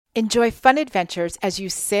Enjoy fun adventures as you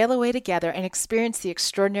sail away together and experience the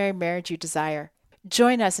extraordinary marriage you desire.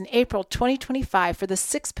 Join us in April 2025 for the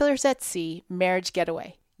Six Pillars at Sea Marriage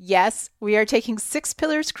Getaway. Yes, we are taking 6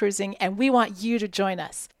 Pillars cruising, and we want you to join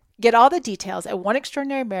us. Get all the details at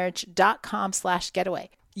oneextraordinarymarriage.com/getaway.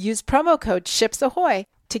 Use promo code SHIPSAHOY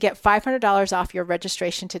to get $500 off your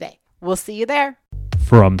registration today. We'll see you there.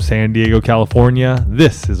 From San Diego, California,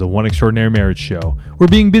 this is a One Extraordinary Marriage show, where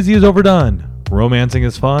being busy is overdone, romancing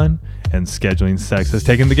is fun, and scheduling sex has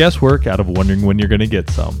taken the guesswork out of wondering when you're going to get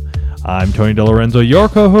some. I'm Tony DeLorenzo, your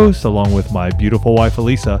co-host, along with my beautiful wife,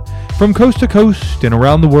 Elisa. From coast to coast and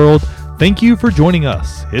around the world, thank you for joining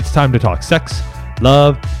us. It's time to talk sex,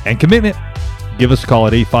 love, and commitment. Give us a call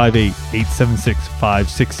at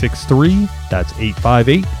 858-876-5663. That's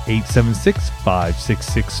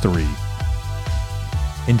 858-876-5663.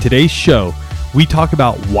 In today's show, we talk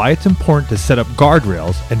about why it's important to set up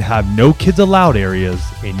guardrails and have no kids allowed areas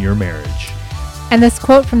in your marriage. And this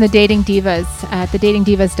quote from the Dating Divas at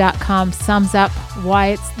thedatingdivas.com sums up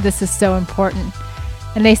why this is so important.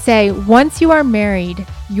 And they say, once you are married,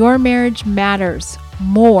 your marriage matters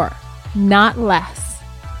more, not less,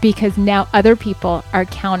 because now other people are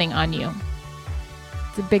counting on you.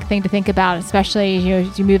 It's a big thing to think about, especially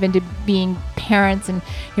as you move into being parents. And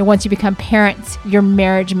once you become parents, your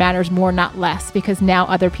marriage matters more, not less, because now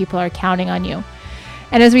other people are counting on you.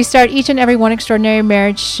 And as we start each and every One Extraordinary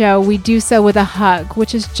Marriage show, we do so with a hug,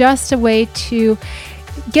 which is just a way to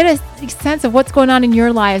get a sense of what's going on in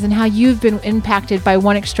your lives and how you've been impacted by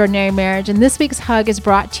One Extraordinary Marriage. And this week's hug is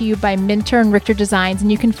brought to you by Minter and Richter Designs,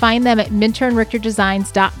 and you can find them at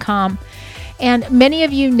minterandrichterdesigns.com. And many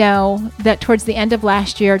of you know that towards the end of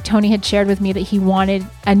last year, Tony had shared with me that he wanted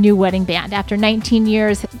a new wedding band. After 19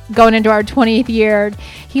 years, going into our 20th year,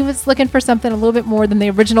 he was looking for something a little bit more than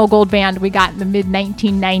the original gold band we got in the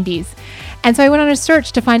mid-1990s. And so I went on a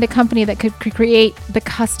search to find a company that could create the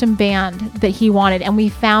custom band that he wanted. And we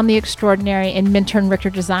found the extraordinary in Minter and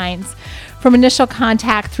Richter Designs. From initial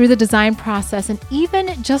contact through the design process and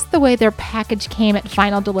even just the way their package came at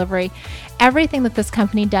final delivery, everything that this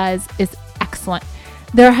company does is excellent.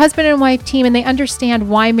 They're a husband and wife team, and they understand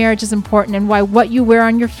why marriage is important and why what you wear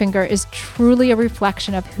on your finger is truly a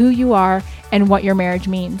reflection of who you are and what your marriage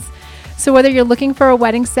means. So whether you're looking for a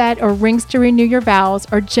wedding set or rings to renew your vows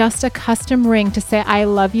or just a custom ring to say I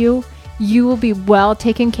love you, you will be well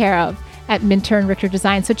taken care of at Minter and Richter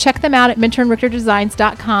Designs. So check them out at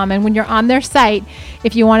minterandrichterdesigns.com. And when you're on their site,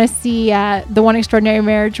 if you want to see the One Extraordinary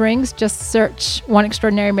Marriage rings, just search One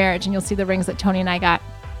Extraordinary Marriage and you'll see the rings that Tony and I got.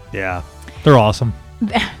 Yeah, they're awesome.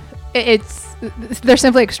 They're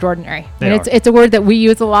simply extraordinary. It's a word that we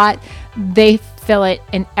use a lot. They fill it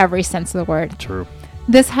in every sense of the word. True.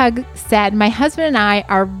 This hug said, my husband and I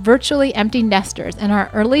are virtually empty nesters in our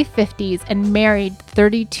early 50s and married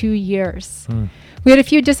 32 years. We had a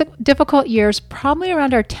few difficult years, probably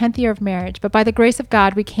around our 10th year of marriage, but by the grace of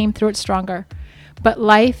God, we came through it stronger. But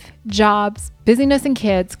life, jobs, busyness, and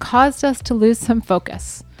kids caused us to lose some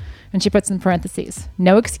focus. And she puts in parentheses,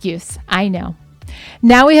 no excuse, I know.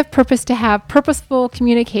 Now we have purpose to have purposeful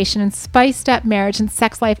communication and spiced up marriage and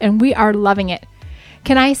sex life, and we are loving it.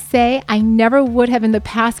 Can I say I never would have in the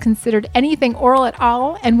past considered anything oral at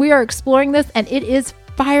all, and we are exploring this, and it is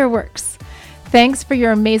fireworks. Thanks for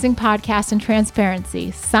your amazing podcast and transparency.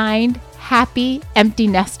 Signed, Happy Empty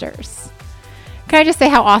Nesters. Can I just say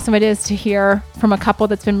how awesome it is to hear from a couple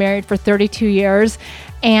that's been married for 32 years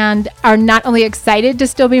and are not only excited to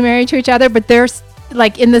still be married to each other, but they're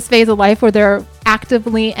like in this phase of life where they're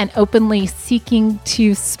actively and openly seeking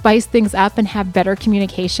to spice things up and have better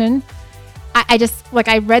communication.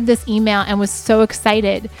 I read this email and was so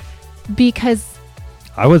excited because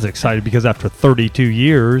I was excited because after 32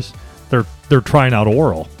 years, they're trying out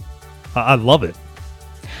oral. I love it.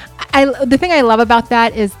 The thing I love about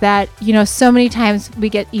that is that, so many times we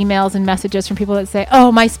get emails and messages from people that say,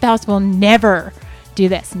 oh, my spouse will never do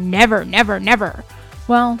this. Never, never, never.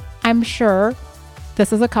 Well, I'm sure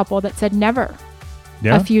this is a couple that said never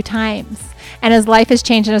a few times. And as life has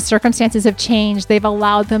changed and as circumstances have changed, they've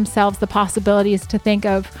allowed themselves the possibilities to think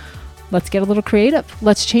of, let's get a little creative.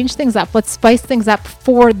 Let's change things up. Let's spice things up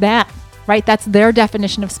for them, right? That's their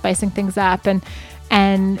definition of spicing things up. And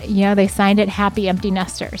they signed it Happy Empty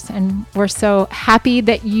Nesters. And we're so happy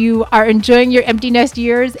that you are enjoying your empty nest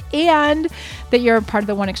years and that you're a part of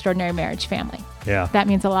the One Extraordinary Marriage family. Yeah. That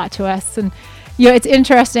means a lot to us. And, it's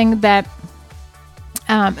interesting that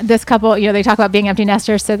this couple, they talk about being empty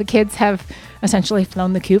nesters. So the kids have essentially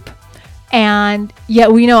flown the coop. And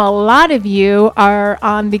yet we know a lot of you are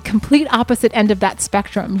on the complete opposite end of that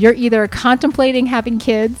spectrum. You're either contemplating having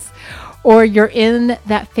kids or you're in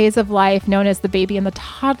that phase of life known as the baby and the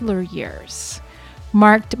toddler years,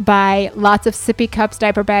 marked by lots of sippy cups,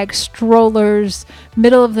 diaper bags, strollers,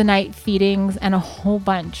 middle of the night feedings, and a whole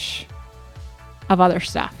bunch of other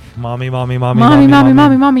stuff. Mommy.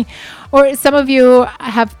 Or some of you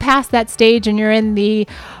have passed that stage and you're in the,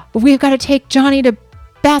 we've got to take Johnny to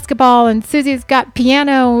basketball, and Susie's got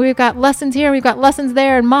piano, and we've got lessons here, we've got lessons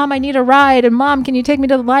there, and Mom, I need a ride, and Mom, can you take me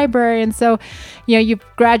to the library? And so, you've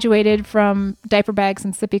graduated from diaper bags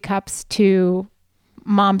and sippy cups to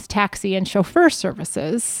Mom's taxi and chauffeur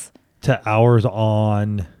services. To hours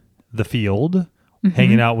on the field,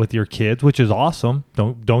 hanging out with your kids, which is awesome.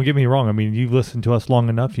 Don't get me wrong. I mean, you've listened to us long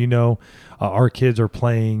enough. Our kids are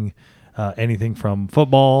playing anything from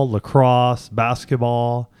football, lacrosse,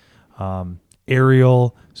 basketball,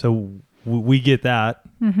 aerial. So we get that.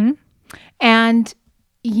 Mm-hmm. And,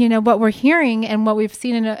 what we're hearing and what we've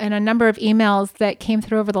seen in a number of emails that came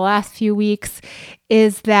through over the last few weeks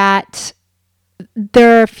is that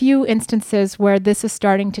there are a few instances where this is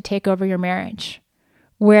starting to take over your marriage,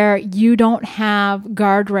 where you don't have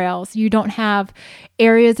guardrails, you don't have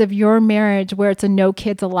areas of your marriage where it's a no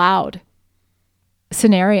kids allowed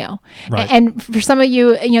scenario. Right. And for some of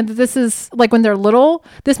you, this is like when they're little,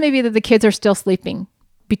 this may be that the kids are still sleeping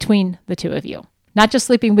between the two of you, not just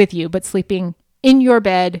sleeping with you, but sleeping in your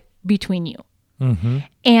bed between you. Mm-hmm.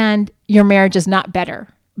 And your marriage is not better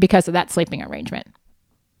because of that sleeping arrangement,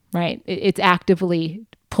 right? It's actively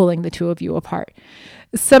pulling the two of you apart.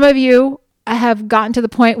 Some of you have gotten to the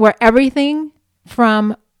point where everything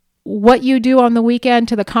from what you do on the weekend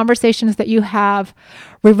to the conversations that you have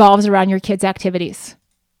revolves around your kids' activities.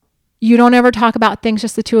 You don't ever talk about things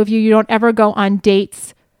just the two of you. You don't ever go on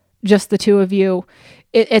dates just the two of you.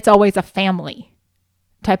 It's always a family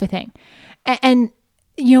type of thing. And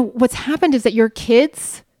what's happened is that your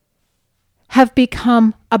kids have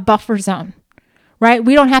become a buffer zone, right?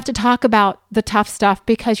 We don't have to talk about the tough stuff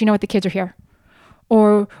because you know what, the kids are here.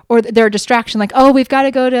 Or they're a distraction, like, oh, we've got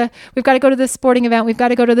to go to this sporting event, we've got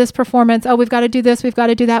to go to this performance, oh, we've got to do this, we've got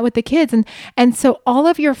to do that with the kids. And so all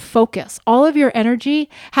of your focus, all of your energy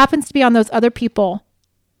happens to be on those other people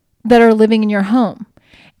that are living in your home.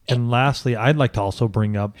 And lastly, I'd like to also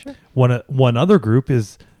bring up one other group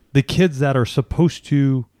is the kids that are supposed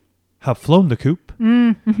to have flown the coop,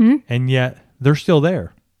 and yet they're still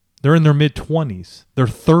there. They're in their mid-20s, their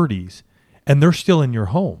 30s, and they're still in your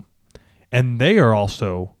home. And they are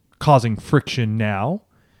also causing friction now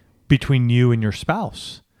between you and your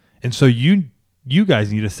spouse. And so you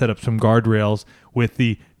guys need to set up some guardrails with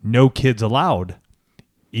the no kids allowed,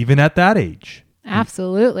 even at that age.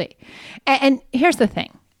 Absolutely. And here's the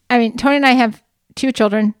thing. I mean, Tony and I have 2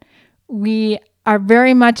 children. We are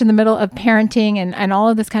very much in the middle of parenting and all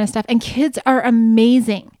of this kind of stuff. And kids are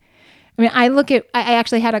amazing. I mean, I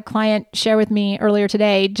actually had a client share with me earlier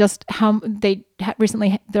today just how they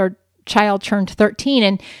recently, their child turned 13,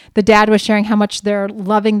 and the dad was sharing how much they're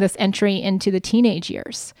loving this entry into the teenage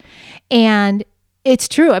years. And it's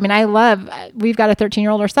true. I mean, we've got a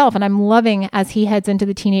 13-year-old ourselves, and I'm loving as he heads into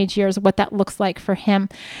the teenage years, what that looks like for him.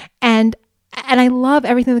 And I love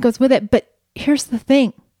everything that goes with it. But here's the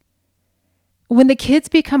thing. When the kids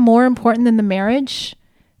become more important than the marriage,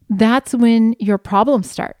 that's when your problems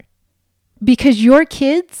start. Because your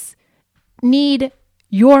kids need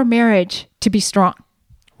your marriage to be strong.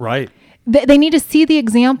 Right. They need to see the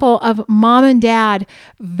example of mom and dad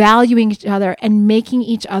valuing each other and making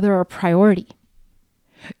each other a priority.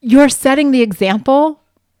 You're setting the example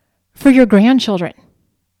for your grandchildren,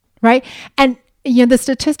 right? And the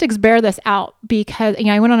statistics bear this out because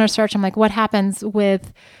I went on a search. I'm like, what happens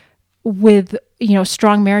with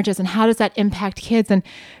strong marriages and how does that impact kids? And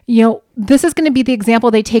this is going to be the example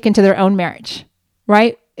they take into their own marriage,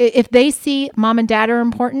 right? If they see mom and dad are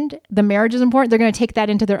important, the marriage is important, they're going to take that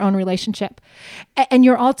into their own relationship. And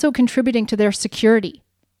you're also contributing to their security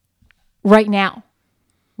right now,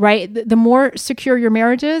 right? The more secure your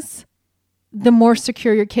marriage is, the more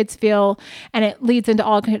secure your kids feel. And it leads into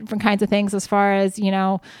all different kinds of things as far as,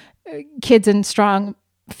 kids in strong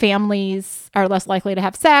families are less likely to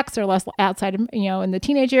have sex or less outside of, in the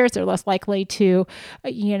teenage years, they're less likely to,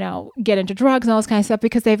 get into drugs and all this kind of stuff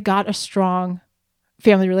because they've got a strong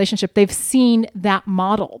family relationship. They've seen that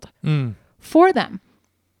modeled for them.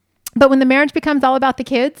 But when the marriage becomes all about the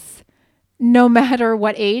kids, no matter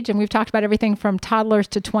what age, and we've talked about everything from toddlers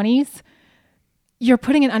to 20s, you're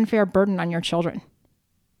putting an unfair burden on your children.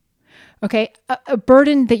 Okay? A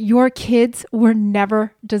burden that your kids were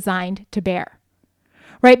never designed to bear,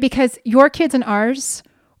 right? Because your kids and ours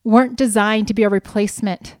weren't designed to be a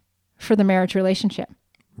replacement for the marriage relationship.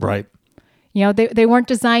 Right. They weren't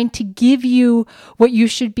designed to give you what you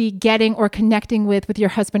should be getting or connecting with your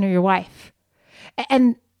husband or your wife.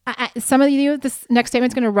 And some of you, this next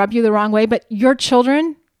statement is going to rub you the wrong way, but your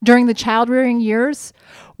children during the child rearing years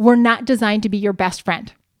were not designed to be your best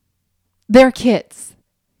friend. They're kids.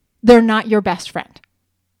 They're not your best friend.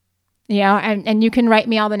 And you can write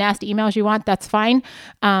me all the nasty emails you want. That's fine.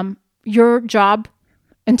 Your job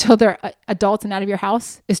until they're adults and out of your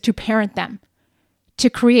house is to parent them, to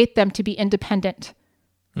create them to be independent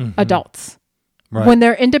adults. Right. When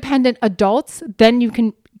they're independent adults, then you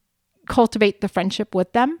can cultivate the friendship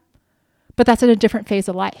with them, but that's in a different phase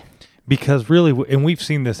of life. Because really, and we've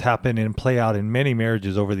seen this happen and play out in many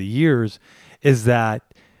marriages over the years, is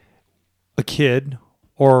that a kid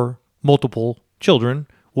or multiple children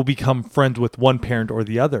will become friends with one parent or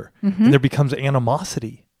the other, and there becomes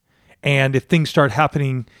animosity. And if things start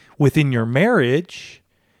happening within your marriage,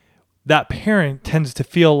 that parent tends to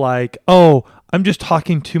feel like, oh, I'm just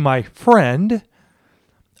talking to my friend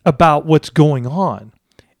about what's going on.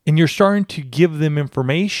 And you're starting to give them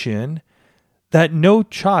information that no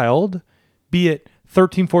child, be it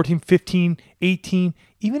 13, 14, 15, 18,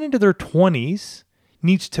 even into their 20s,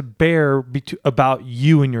 needs to bear about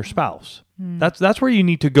you and your spouse. That's where you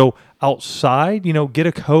need to go outside, get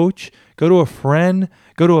a coach, go to a friend,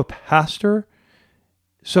 go to a pastor.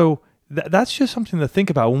 So that's just something to think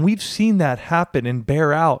about. When we've seen that happen and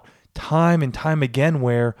bear out time and time again,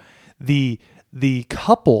 where the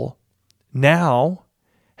couple now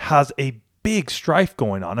has a big strife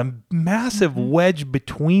going on, a massive wedge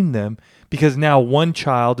between them, because now one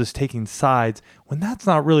child is taking sides when that's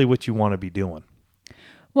not really what you want to be doing.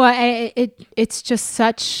 Well, it's just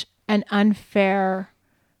such an unfair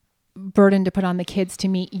burden to put on the kids to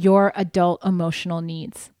meet your adult emotional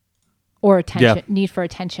needs or attention, need for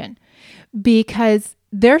attention, because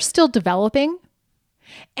they're still developing.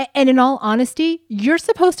 And in all honesty, you're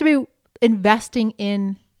supposed to be investing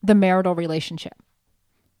in the marital relationship,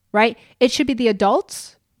 right? It should be the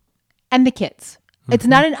adults and the kids. It's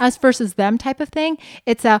not an us versus them type of thing.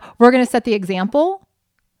 It's we're going to set the example,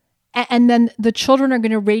 and then the children are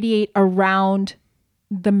going to radiate around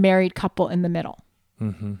the married couple in the middle,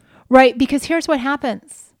 right? Because here's what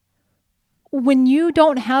happens. When you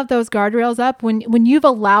don't have those guardrails up, when you've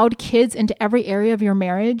allowed kids into every area of your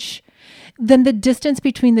marriage, then the distance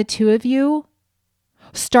between the two of you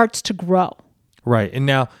starts to grow. Right. And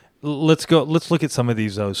now let's look at some of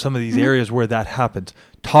these areas where that happens.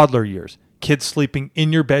 Toddler years, kids sleeping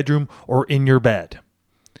in your bedroom or in your bed.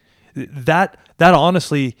 That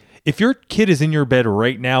honestly, if your kid is in your bed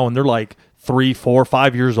right now and they're like 3, 4,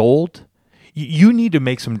 5 years old, you need to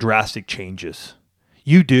make some drastic changes.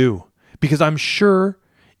 You do. Because I'm sure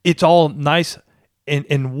it's all nice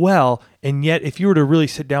and well, and yet if you were to really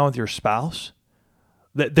sit down with your spouse,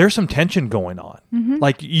 there's some tension going on.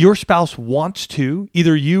 Like your spouse wants to,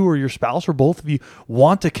 either you or your spouse or both of you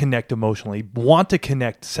want to connect emotionally, want to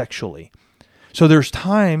connect sexually. So there's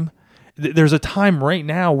a time right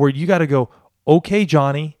now where you got to go, okay,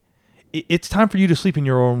 Johnny, it's time for you to sleep in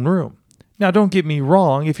your own room. Now, don't get me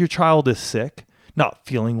wrong. If your child is sick, not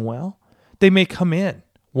feeling well, they may come in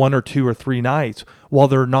 1 or 2 or 3 nights while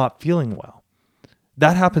they're not feeling well.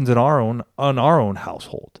 That happens in our own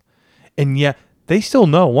household. And yet they still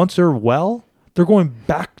know once they're well, they're going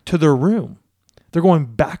back to their room. They're going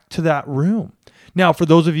back to that room. Now, for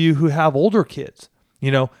those of you who have older kids,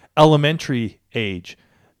 elementary age,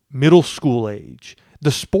 middle school age,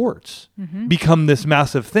 the sports become this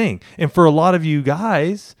massive thing. And for a lot of you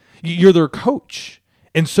guys, you're their coach.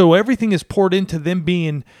 And so everything is poured into them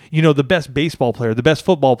being, the best baseball player, the best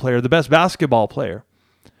football player, the best basketball player.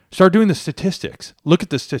 Start doing the statistics. Look at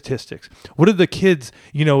the statistics. What do the kids,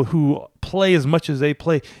 who play as much as they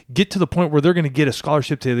play, get to the point where they're going to get a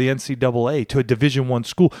scholarship to the NCAA, to a Division I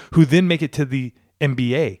school, who then make it to the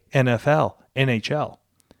NBA, NFL, NHL?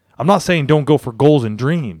 I'm not saying don't go for goals and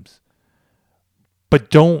dreams,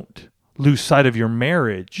 but don't lose sight of your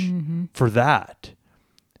marriage for that,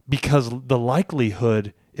 because the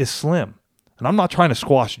likelihood is slim. And I'm not trying to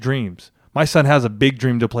squash dreams. My son has a big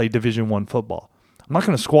dream to play Division I football. I'm not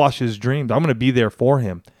going to squash his dreams. I'm going to be there for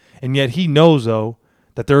him. And yet he knows, though,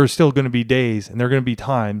 that there are still going to be days and there are going to be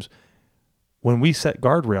times when we set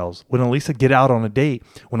guardrails, when Elisa get out on a date,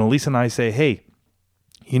 when Elisa and I say, hey,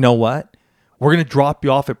 you know what? We're going to drop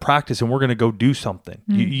you off at practice and we're going to go do something.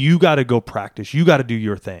 You got to go practice. You got to do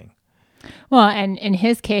your thing. Well, and in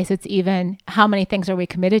his case, it's even how many things are we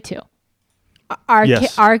committed to?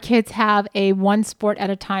 Our kids have a one sport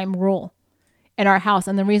at a time rule in our house.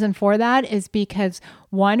 And the reason for that is because,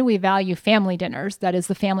 one, we value family dinners. That is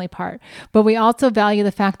the family part. But we also value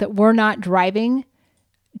the fact that we're not driving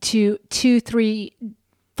to 2, 3,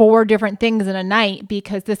 4 different things in a night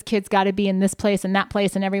because this kid's got to be in this place and that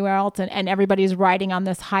place and everywhere else. And everybody's riding on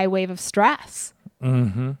this high wave of stress.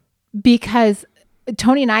 Mm-hmm. Because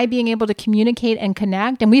Tony and I being able to communicate and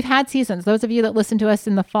connect, and we've had seasons. Those of you that listen to us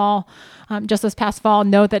in the fall, just this past fall,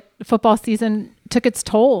 know that football season took its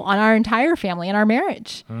toll on our entire family and our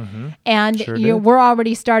marriage. Mm-hmm. And Sure we're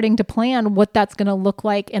already starting to plan what that's going to look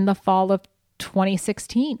like in the fall of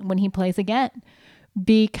 2016 when he plays again.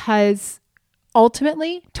 Because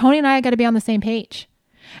ultimately, Tony and I got to be on the same page.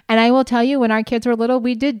 And I will tell you, when our kids were little,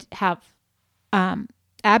 we did have...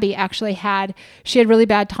 Abby actually had really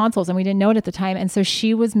bad tonsils and we didn't know it at the time. And so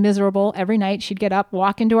she was miserable every night. She'd get up,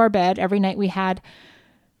 walk into our bed. Every night we had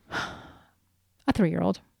a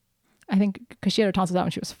 3-year-old, I think, because she had her tonsils out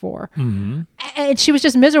when she was 4. Mm-hmm. And she was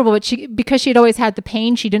just miserable. But because she'd always had the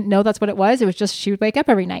pain, she didn't know that's what it was. It was just, she would wake up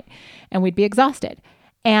every night and we'd be exhausted.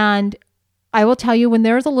 And I will tell you, when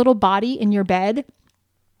there's a little body in your bed,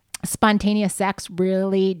 spontaneous sex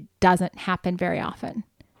really doesn't happen very often.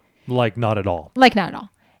 Like not at all.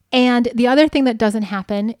 And the other thing that doesn't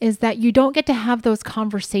happen is that you don't get to have those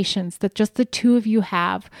conversations that just the two of you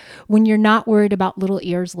have when you're not worried about little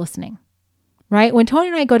ears listening, right? When Tony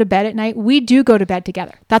and I go to bed at night, we do go to bed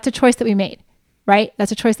together. That's a choice that we made, right?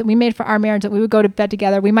 That's a choice that we made for our marriage, that we would go to bed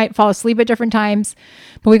together. We might fall asleep at different times,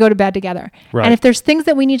 but we go to bed together. Right. And if there's things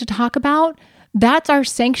that we need to talk about, that's our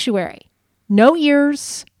sanctuary. No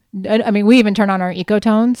ears. I mean, we even turn on our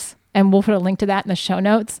ecotones. And we'll put a link to that in the show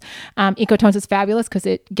notes. Ecotones is fabulous because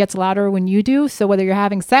it gets louder when you do. So whether you're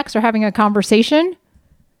having sex or having a conversation,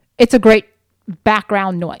 it's a great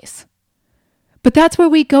background noise. But that's where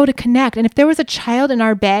we go to connect. And if there was a child in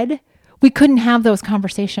our bed, we couldn't have those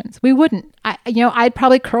conversations. We wouldn't. I'd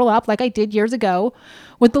probably curl up like I did years ago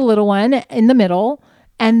with the little one in the middle.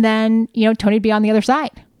 And then, Tony'd be on the other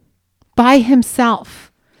side by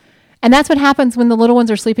himself. And that's what happens when the little ones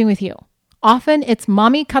are sleeping with you. Often it's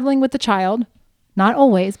mommy cuddling with the child, not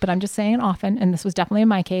always, but I'm just saying often. And this was definitely in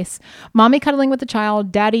my case, mommy cuddling with the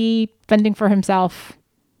child, daddy fending for himself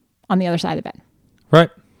on the other side of the bed. Right.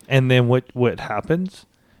 And then what happens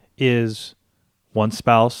is one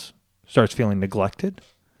spouse starts feeling neglected.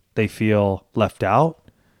 They feel left out.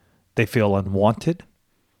 They feel unwanted.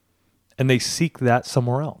 And they seek that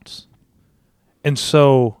somewhere else. And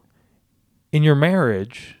so in your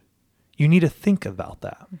marriage, you need to think about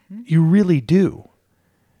that. Mm-hmm. You really do.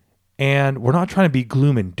 And we're not trying to be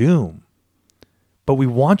gloom and doom, but we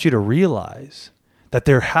want you to realize that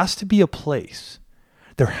there has to be a place.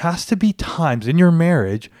 There has to be times in your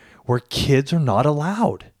marriage where kids are not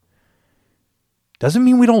allowed. Doesn't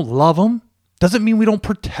mean we don't love them. Doesn't mean we don't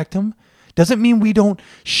protect them. Doesn't mean we don't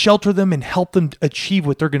shelter them and help them achieve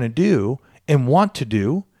what they're going to do and want to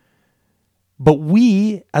do. But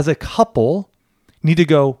we, as a couple, need to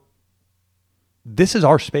go, this is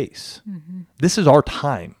our space. Mm-hmm. This is our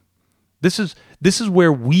time. This is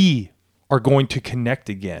where we are going to connect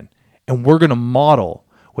again. And we're going to model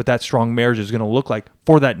what that strong marriage is going to look like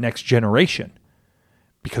for that next generation.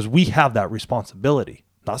 Because we have that responsibility.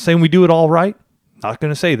 Not saying we do it all right. Not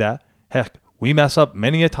going to say that. Heck, we mess up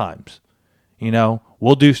many a times.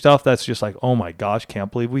 We'll do stuff that's just like, oh my gosh,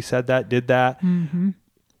 can't believe we said that, did that. Mm-hmm.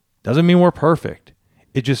 Doesn't mean we're perfect.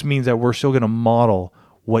 It just means that we're still going to model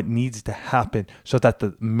what needs to happen so that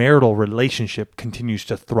the marital relationship continues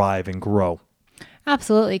to thrive and grow.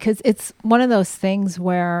 Absolutely, because it's one of those things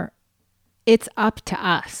where it's up to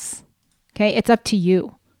us, okay? It's up to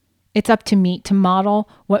you. It's up to me to model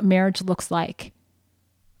what marriage looks like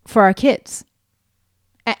for our kids.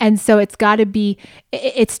 And so it's got to be,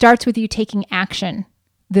 it starts with you taking action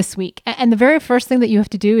this week. And the very first thing that you have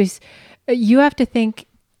to do is you have to think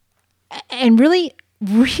and really,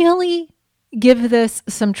 really give this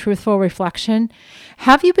some truthful reflection.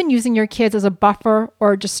 Have you been using your kids as a buffer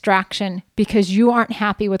or a distraction because you aren't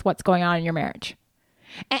happy with what's going on in your marriage?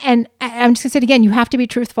 And I'm just going to say it again, you have to be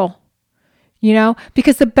truthful,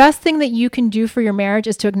 because the best thing that you can do for your marriage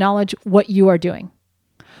is to acknowledge what you are doing.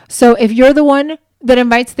 So if you're the one that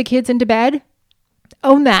invites the kids into bed,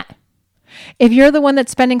 own that. If you're the one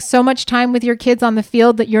that's spending so much time with your kids on the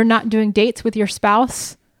field that you're not doing dates with your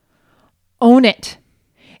spouse, own it.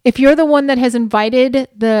 If you're the one that has invited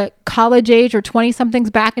the college age or 20-somethings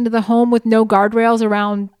back into the home with no guardrails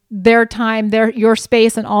around their time, your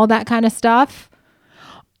space and all that kind of stuff,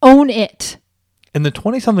 own it. And the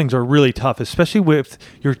 20-somethings are really tough, especially if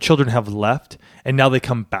your children have left and now they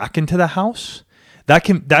come back into the house.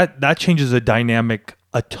 That changes the dynamic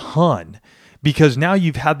a ton. Because now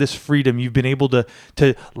you've had this freedom. You've been able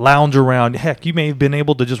to lounge around. Heck, you may have been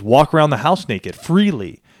able to just walk around the house naked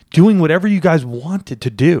freely. doing whatever you guys wanted to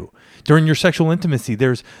do. During your sexual intimacy,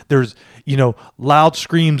 there's loud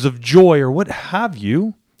screams of joy or what have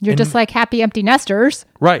you. You're just like happy empty nesters.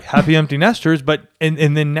 Right, happy empty nesters, but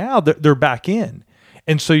and then now they're back in.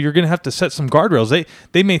 And so you're going to have to set some guardrails.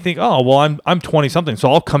 They may think, "Oh, well, I'm 20 something,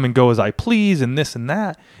 so I'll come and go as I please and this and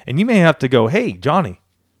that." And you may have to go, "Hey, Johnny,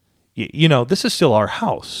 this is still our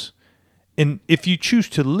house. And if you choose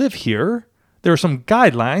to live here, there are some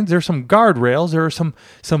guidelines, there are some guardrails, there are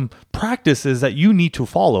some practices that you need to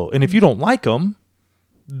follow. And if you don't like them,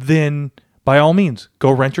 then by all means, go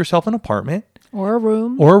rent yourself an apartment or a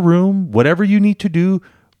room, whatever you need to do.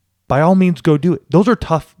 By all means, go do it." Those are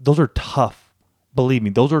tough. Believe me,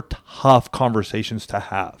 those are tough conversations to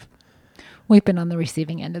have. We've been on the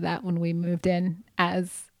receiving end of that when we moved in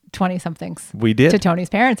as 20-somethings. We did. To Tony's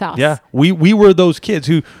parents' house. Yeah. We were those kids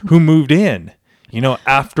who moved in,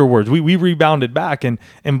 afterwards. We rebounded back and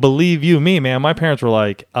believe you me, man, my parents were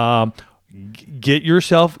like, get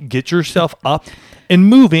yourself up and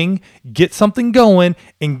moving, get something going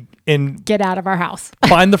and get out of our house.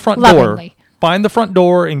 Find the front door. Find the front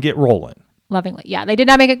door and get rolling. Lovingly. Yeah. They did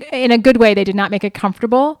not make it in a good way. They did not make it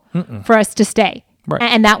comfortable for us to stay. Right.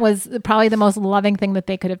 And that was probably the most loving thing that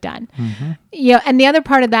they could have done. Mm-hmm. And the other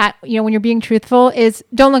part of that, when you're being truthful, is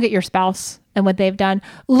don't look at your spouse and what they've done.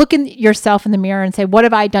 Look at yourself in the mirror and say, what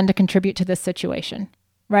have I done to contribute to this situation?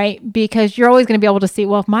 Right? Because you're always going to be able to see,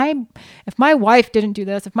 well, if my wife didn't do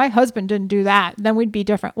this, if my husband didn't do that, then we'd be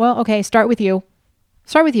different. Well, okay, start with you.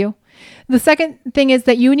 The second thing is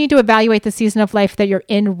that you need to evaluate the season of life that you're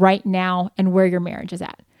in right now and where your marriage is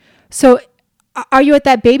at. So are you at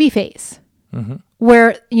that baby phase? Mm-hmm.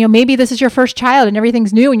 Where, maybe this is your first child and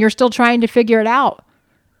everything's new and you're still trying to figure it out.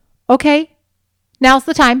 Okay, now's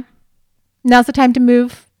the time. Now's the time to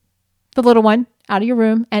move the little one out of your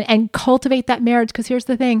room and cultivate that marriage. Because here's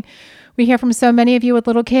the thing. We hear from so many of you with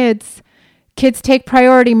little kids. Kids take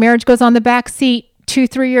priority. Marriage goes on the back seat.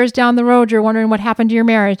 2-3 years down the road, you're wondering what happened to your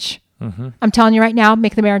marriage. Mm-hmm. I'm telling you right now,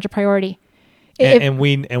 make the marriage a priority. And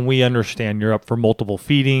we understand you're up for multiple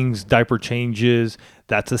feedings, diaper changes.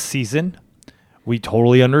 That's a season. We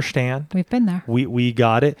totally understand. We've been there. We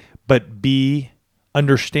got it. But be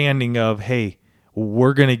understanding of, hey,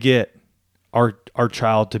 we're going to get our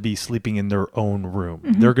child to be sleeping in their own room.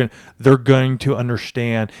 Mm-hmm. They're going to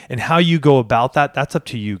understand. And how you go about that, that's up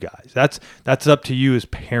to you guys. That's up to you as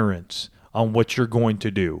parents on what you're going to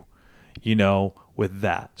do, with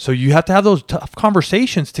that. So you have to have those tough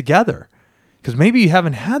conversations together. Because maybe you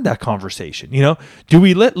haven't had that conversation. Do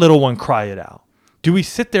we let little one cry it out? Do we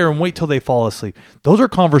sit there and wait till they fall asleep? Those are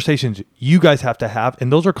conversations you guys have to have.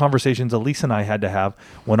 And those are conversations Elise and I had to have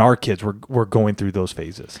when our kids were going through those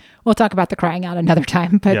phases. We'll talk about the crying out another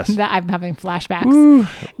time, but yes. I'm having flashbacks. Ooh.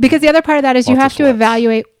 Because the other part of that is you have to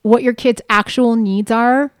evaluate what your kids' actual needs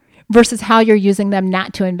are versus how you're using them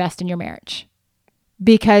not to invest in your marriage.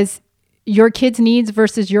 Because your kids' needs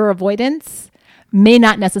versus your avoidance may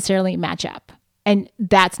not necessarily match up. And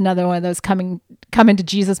that's another one of those come into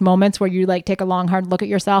Jesus moments where you take a long, hard look at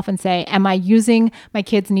yourself and say, am I using my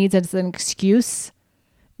kids' needs as an excuse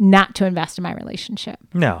not to invest in my relationship?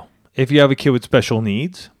 Now, if you have a kid with special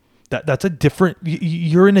needs, that's a different,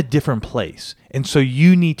 you're in a different place. And so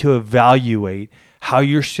you need to evaluate how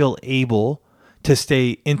you're still able to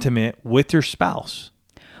stay intimate with your spouse.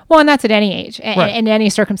 Well, and that's at any age and in any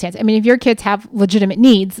circumstance. I mean, if your kids have legitimate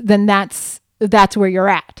needs, then that's where you're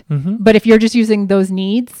at. Mm-hmm. But if you're just using those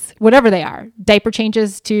needs, whatever they are, diaper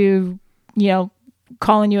changes to,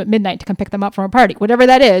 calling you at midnight to come pick them up from a party, whatever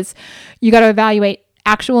that is, you got to evaluate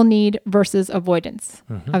actual need versus avoidance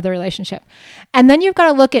of the relationship. And then you've got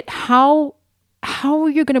to look at how are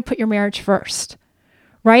you going to put your marriage first,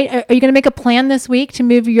 right? Are you going to make a plan this week to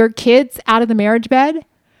move your kids out of the marriage bed?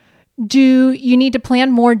 Do you need to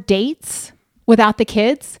plan more dates without the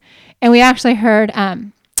kids? And we actually heard,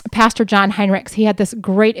 Pastor John Heinrichs, he had this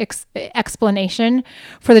great explanation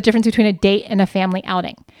for the difference between a date and a family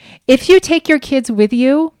outing. If you take your kids with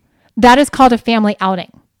you, that is called a family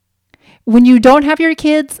outing. When you don't have your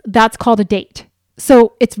kids, that's called a date.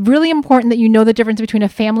 So it's really important that you know the difference between a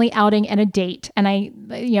family outing and a date. And I,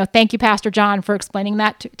 thank you, Pastor John, for explaining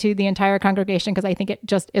that to the entire congregation, because I think it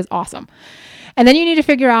just is awesome. And then you need to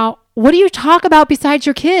figure out, what do you talk about besides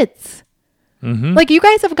your kids? Mm-hmm. You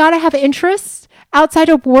guys have got to have interests outside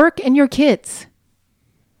of work and your kids,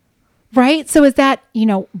 right? So is that,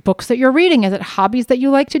 books that you're reading? Is it hobbies that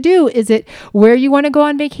you like to do? Is it where you want to go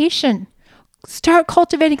on vacation? Start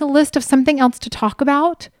cultivating a list of something else to talk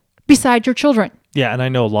about besides your children. Yeah, and I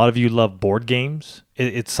know a lot of you love board games.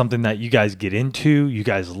 It's something that you guys get into. You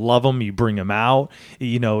guys love them. You bring them out.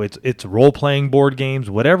 It's role-playing board games,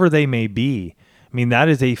 whatever they may be. I mean, that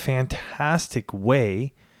is a fantastic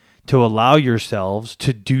way to allow yourselves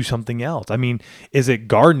to do something else. I mean, is it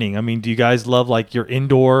gardening? I mean, do you guys love like your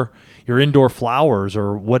indoor flowers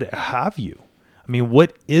or what have you? I mean,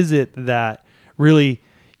 what is it that really,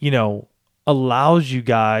 allows you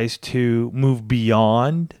guys to move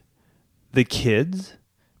beyond the kids?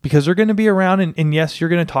 Because they're going to be around and yes, you're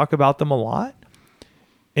going to talk about them a lot.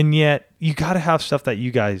 And yet you got to have stuff that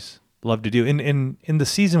you guys love to do. In the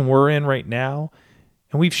season we're in right now,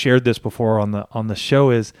 and we've shared this before on the show,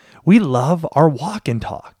 is we love our walk and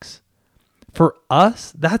talks. For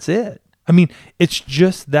us, that's it. I mean, it's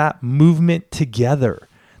just that movement together,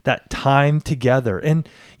 that time together. And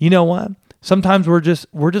you know what? Sometimes we're just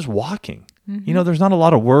walking. Mm-hmm. There's not a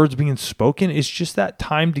lot of words being spoken. It's just that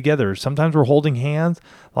time together. Sometimes we're holding hands.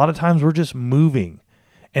 A lot of times we're just moving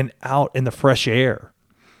and out in the fresh air.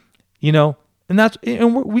 And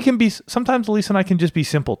we can be, sometimes Lisa and I can just be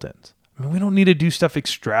simpletons. I mean, we don't need to do stuff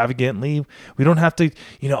extravagantly. We don't have to,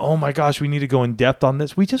 oh my gosh, we need to go in depth on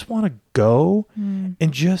this. We just want to go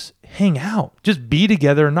and just hang out, just be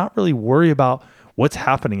together and not really worry about what's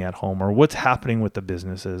happening at home or what's happening with the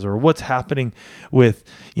businesses or what's happening with,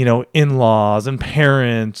 in-laws and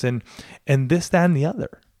parents and this, that, and the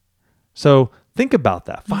other. So think about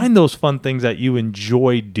that. Find those fun things that you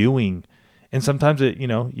enjoy doing. And sometimes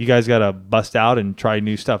you guys got to bust out and try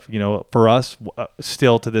new stuff. For us,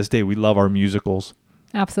 still to this day, we love our musicals.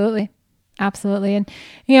 Absolutely. Absolutely. And,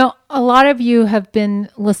 a lot of you have been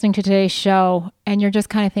listening to today's show and you're just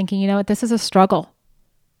kind of thinking, this is a struggle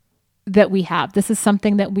that we have. This is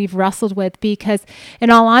something that we've wrestled with because in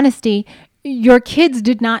all honesty, your kids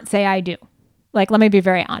did not say I do. Like, let me be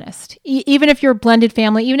very honest. Even if you're a blended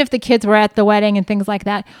family, even if the kids were at the wedding and things like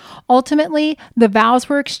that, ultimately the vows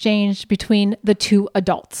were exchanged between the two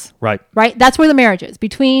adults. Right. Right. That's where the marriage is,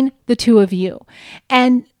 between the two of you.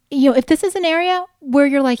 And, if this is an area where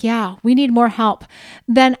you're like, yeah, we need more help,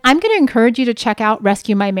 then I'm going to encourage you to check out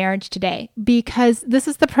Rescue My Marriage today, because this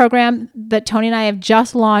is the program that Tony and I have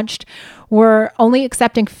just launched. We're only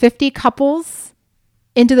accepting 50 couples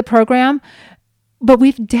into the program. But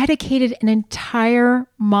we've dedicated an entire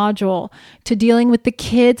module to dealing with the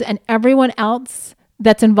kids and everyone else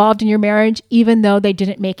that's involved in your marriage, even though they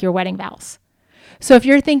didn't make your wedding vows. So if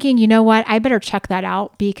you're thinking, you know what, I better check that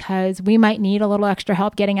out because we might need a little extra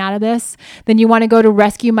help getting out of this, then you want to go to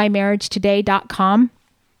rescuemymarriagetoday.com,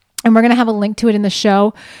 and we're going to have a link to it in the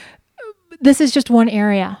show. This is just one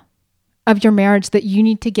area of your marriage that you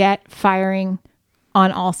need to get firing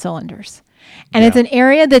on all cylinders. And It's an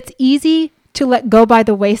area that's easy to let go by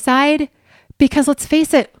the wayside because let's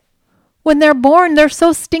face it, when they're born, they're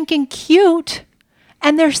so stinking cute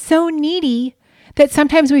and they're so needy that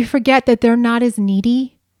sometimes we forget that they're not as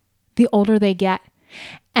needy the older they get,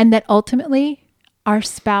 and that ultimately our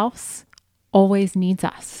spouse always needs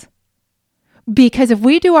us. Because if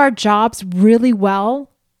we do our jobs really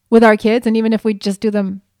well with our kids, and even if we just do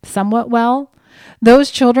them somewhat well,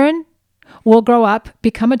 those children will grow up,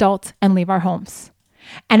 become adults, and leave our homes.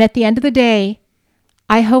 And at the end of the day,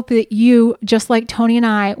 I hope that you, just like Tony and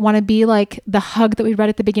I, want to be like the hug that we read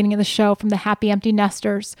at the beginning of the show from the Happy Empty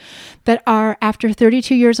Nesters that are, after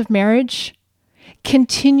 32 years of marriage,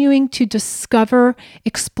 continuing to discover,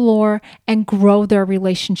 explore, and grow their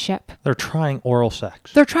relationship. They're trying oral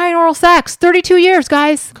sex. 32 years,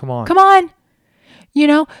 guys. Come on.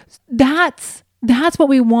 That's what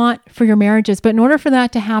we want for your marriages. But in order for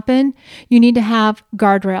that to happen, you need to have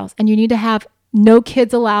guardrails and you need to have no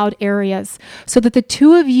kids allowed areas so that the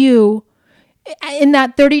two of you in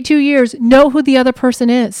that 32 years know who the other person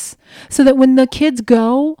is. So that when the kids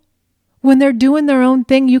go, when they're doing their own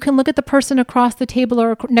thing, you can look at the person across the table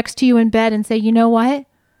or next to you in bed and say, you know what?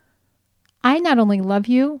 I not only love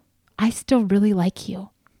you, I still really like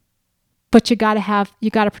you. But you got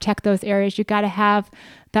to protect those areas. You got to have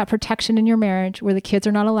that protection in your marriage where the kids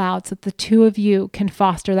are not allowed so that the two of you can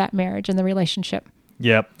foster that marriage and the relationship.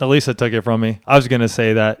 Yep. Elisa took it from me. I was going to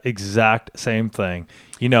say that exact same thing.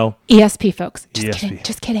 ESP, folks.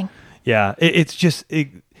 Just kidding. Yeah.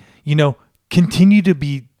 Continue to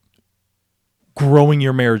be growing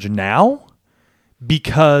your marriage now,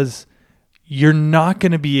 because you're not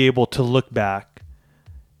going to be able to look back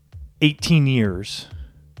 18 years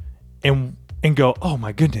and go, oh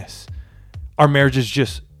my goodness, our marriage is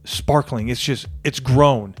just sparkling. It's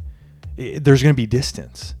grown. There's going to be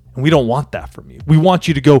distance. And we don't want that from you. We want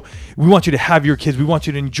you to go. We want you to have your kids. We want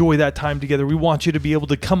you to enjoy that time together. We want you to be able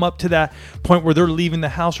to come up to that point where they're leaving the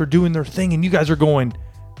house or doing their thing, and you guys are going,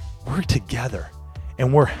 we're together,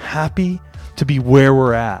 and we're happy to be where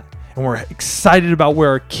we're at, and we're excited about where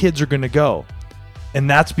our kids are going to go. And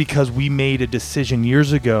that's because we made a decision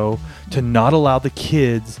years ago to not allow the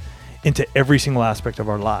kids into every single aspect of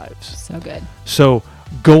our lives. So good. So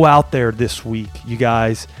go out there this week, you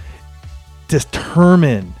guys.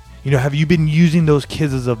 Determine, have you been using those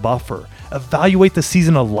kids as a buffer? Evaluate the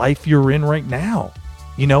season of life you're in right now.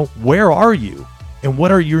 Where are you? And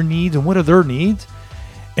what are your needs and what are their needs?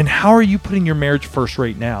 And how are you putting your marriage first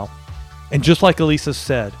right now? And just like Elisa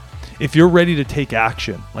said, if you're ready to take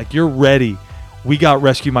action, like you're ready, we got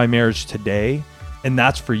Rescue My Marriage today, and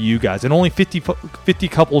that's for you guys. And only 50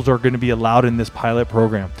 couples are going to be allowed in this pilot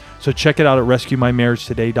program. So check it out at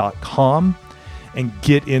rescuemymarriagetoday.com and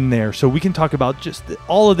get in there so we can talk about just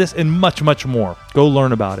all of this and much, much more. Go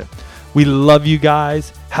learn about it. We love you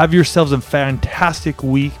guys. Have yourselves a fantastic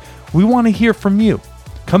week. We want to hear from you.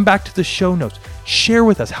 Come back to the show notes. Share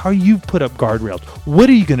with us how you've put up guardrails. What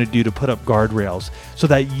are you going to do to put up guardrails so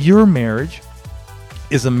that your marriage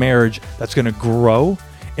is a marriage that's going to grow,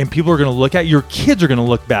 and people are going to look at, your kids are going to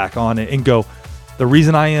look back on it and go, the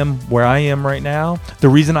reason I am where I am right now, the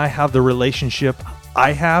reason I have the relationship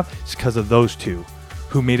I have is because of those two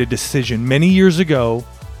who made a decision many years ago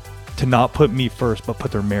to not put me first, but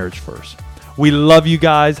put their marriage first. We love you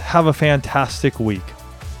guys. Have a fantastic week.